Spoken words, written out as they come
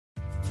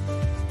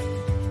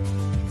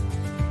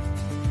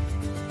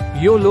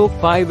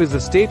YOLOv5 is a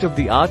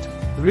state-of-the-art,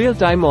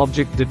 real-time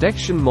object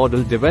detection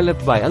model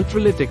developed by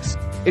Ultralytics.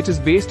 It is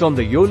based on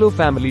the YOLO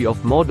family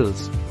of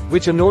models,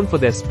 which are known for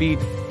their speed,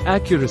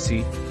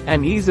 accuracy,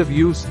 and ease of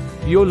use.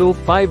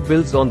 YOLOv5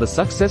 builds on the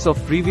success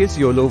of previous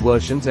YOLO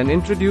versions and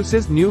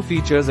introduces new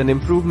features and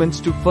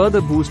improvements to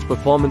further boost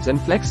performance and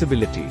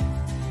flexibility.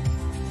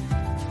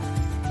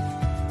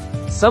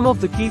 Some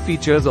of the key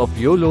features of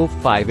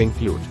YOLOv5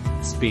 include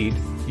speed.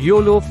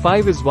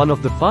 YOLOv5 is one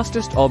of the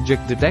fastest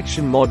object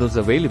detection models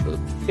available.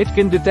 It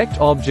can detect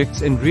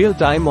objects in real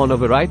time on a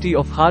variety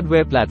of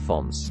hardware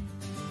platforms.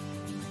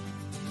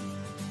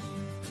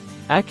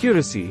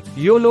 Accuracy.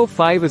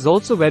 YOLOv5 is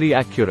also very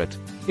accurate.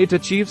 It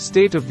achieves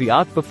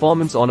state-of-the-art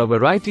performance on a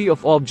variety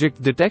of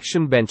object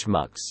detection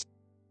benchmarks.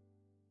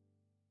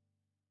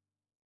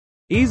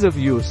 Ease of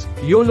use.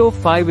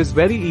 YOLOv5 is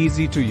very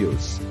easy to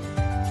use.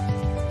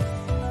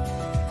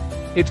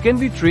 It can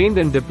be trained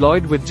and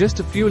deployed with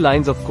just a few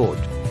lines of code.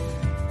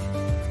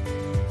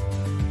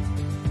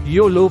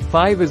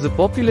 YOLOv5 is a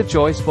popular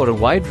choice for a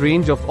wide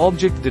range of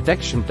object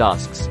detection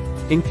tasks,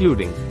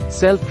 including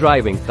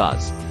self-driving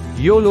cars.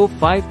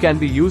 YOLOv5 can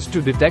be used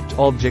to detect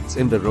objects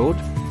in the road,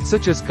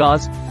 such as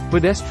cars,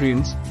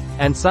 pedestrians,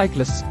 and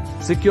cyclists.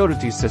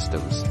 Security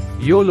systems.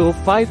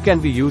 YOLOv5 can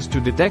be used to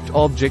detect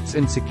objects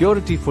in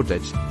security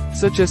footage,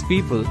 such as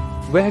people,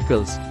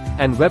 vehicles,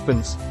 and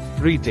weapons.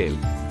 Retail.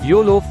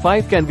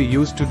 YOLOv5 can be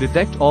used to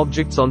detect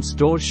objects on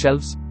store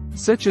shelves,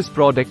 such as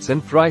products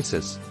and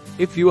prices.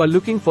 If you are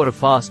looking for a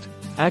fast,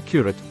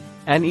 accurate,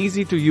 and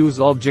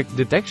easy-to-use object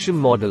detection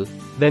model,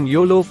 then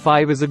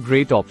YOLOv5 is a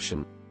great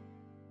option.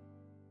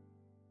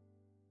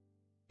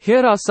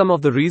 Here are some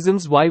of the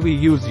reasons why we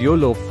use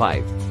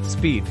YOLOv5.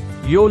 Speed.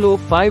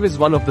 YOLOv5 is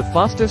one of the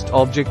fastest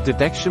object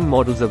detection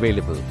models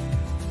available.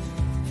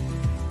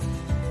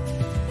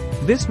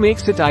 This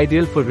makes it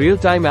ideal for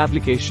real-time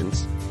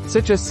applications,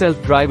 such as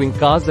self-driving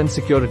cars and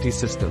security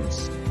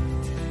systems.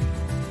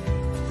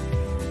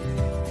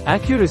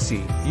 Accuracy.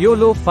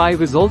 YOLOv5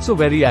 is also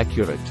very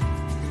accurate.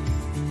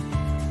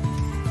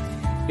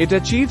 It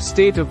achieves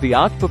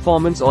state-of-the-art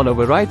performance on a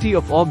variety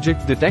of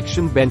object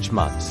detection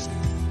benchmarks.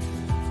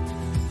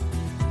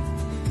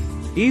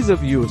 Ease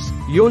of use.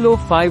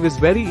 YOLOv5 is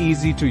very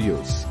easy to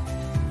use.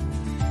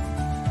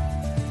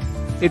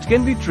 It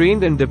can be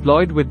trained and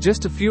deployed with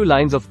just a few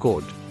lines of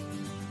code.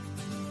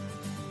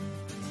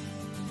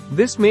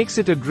 This makes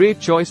it a great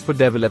choice for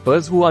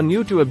developers who are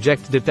new to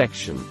object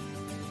detection.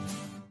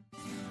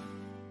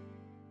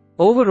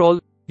 Overall,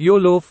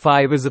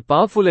 YOLOv5 is a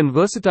powerful and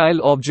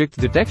versatile object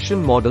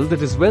detection model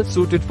that is well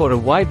suited for a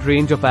wide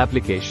range of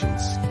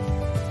applications.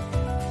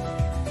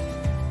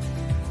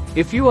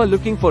 If you are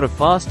looking for a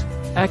fast,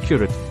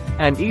 accurate,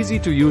 and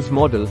easy-to-use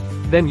model,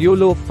 then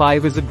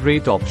YOLOv5 is a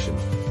great option.